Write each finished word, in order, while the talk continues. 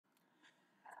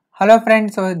Hello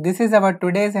friends, so this is our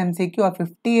today's MCQ. A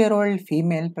 50-year-old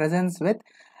female presents with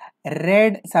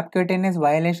red subcutaneous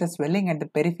violaceous swelling at the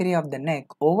periphery of the neck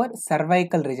over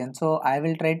cervical region. So I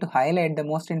will try to highlight the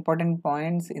most important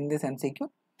points in this MCQ.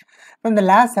 From the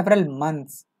last several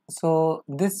months, so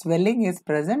this swelling is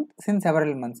present since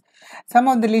several months. Some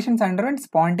of the lesions underwent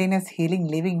spontaneous healing,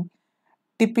 leaving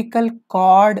typical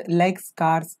cord-like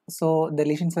scars. So the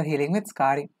lesions were healing with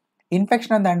scarring.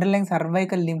 Infection of the underlying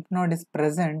cervical lymph node is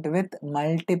present with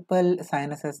multiple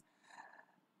sinuses,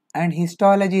 and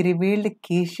histology revealed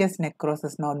caseous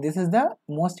necrosis. Now this is the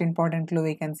most important clue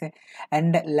we can say,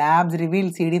 and labs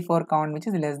revealed CD4 count which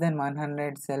is less than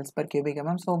 100 cells per cubic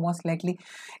mm. So most likely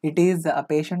it is a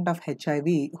patient of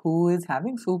HIV who is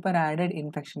having super added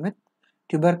infection with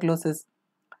tuberculosis.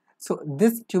 So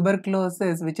this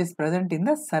tuberculosis which is present in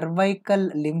the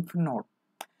cervical lymph node,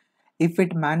 if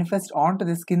it manifests onto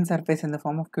the skin surface in the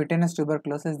form of cutaneous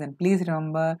tuberculosis, then please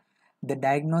remember the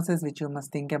diagnosis which you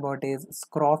must think about is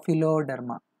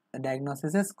Scrofuloderma. The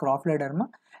diagnosis is Scrofuloderma,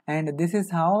 and this is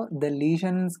how the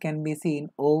lesions can be seen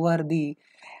over the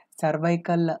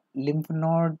cervical lymph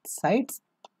node sites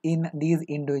in these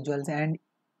individuals. And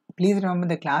please remember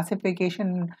the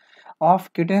classification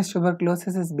of cutaneous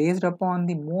tuberculosis is based upon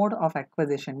the mode of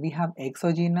acquisition. We have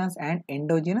exogenous and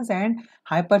endogenous and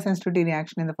hypersensitivity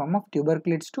reaction in the form of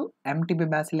tuberculates to MTB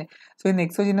bacilli. So in the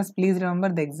exogenous, please remember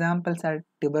the examples are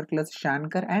tuberculosis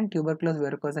chancre and tuberculosis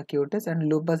verrucosa cutis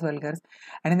and lupus vulgaris.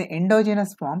 And in the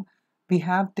endogenous form, we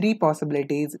have three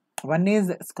possibilities. One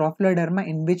is scrofuloderma,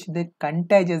 in which the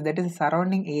contagious, that is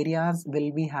surrounding areas,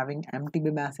 will be having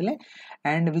MTB bacilli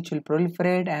and which will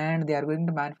proliferate and they are going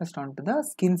to manifest onto the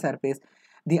skin surface.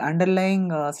 The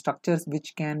underlying structures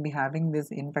which can be having this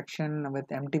infection with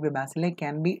MTB bacilli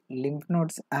can be lymph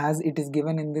nodes as it is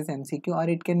given in this MCQ, or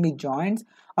it can be joints,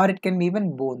 or it can be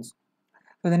even bones.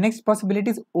 So the next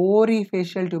possibility is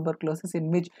orifacial tuberculosis,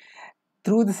 in which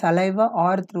through the saliva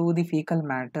or through the fecal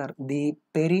matter, the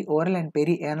perioral and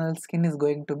perianal skin is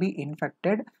going to be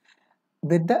infected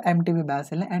with the MTB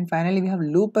bacilli. And finally we have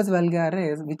lupus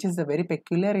vulgaris, which is a very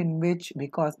peculiar, in which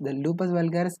because the lupus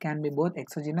vulgaris can be both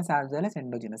exogenous as well as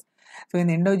endogenous. So in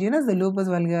endogenous, the lupus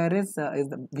vulgaris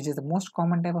which is the most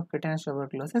common type of cutaneous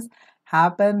tuberculosis,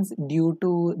 happens due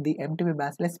to the MTB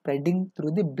bacilli spreading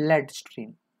through the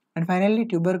bloodstream. And finally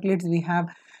tuberculates, we have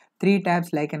three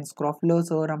types like an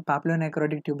Scrofulosorum,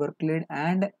 papillonecrotic tuberculate,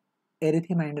 and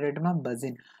Erythema indirectuma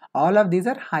buzzin. All of these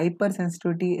are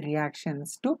hypersensitivity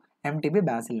reactions to MTB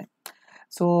bacilli.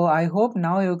 So I hope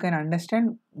now you can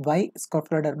understand why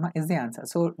Scrofuloderma is the answer.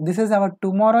 So this is our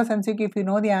tomorrow's MCQ. If you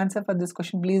know the answer for this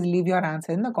question, please leave your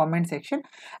answer in the comment section.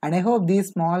 And I hope these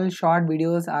small short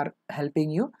videos are helping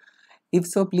you. If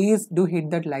so, please do hit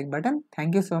that like button.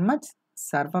 Thank you so much.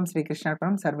 Sarvam Sri Krishna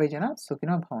from Sarvejana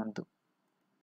Sukhino Bhavantu.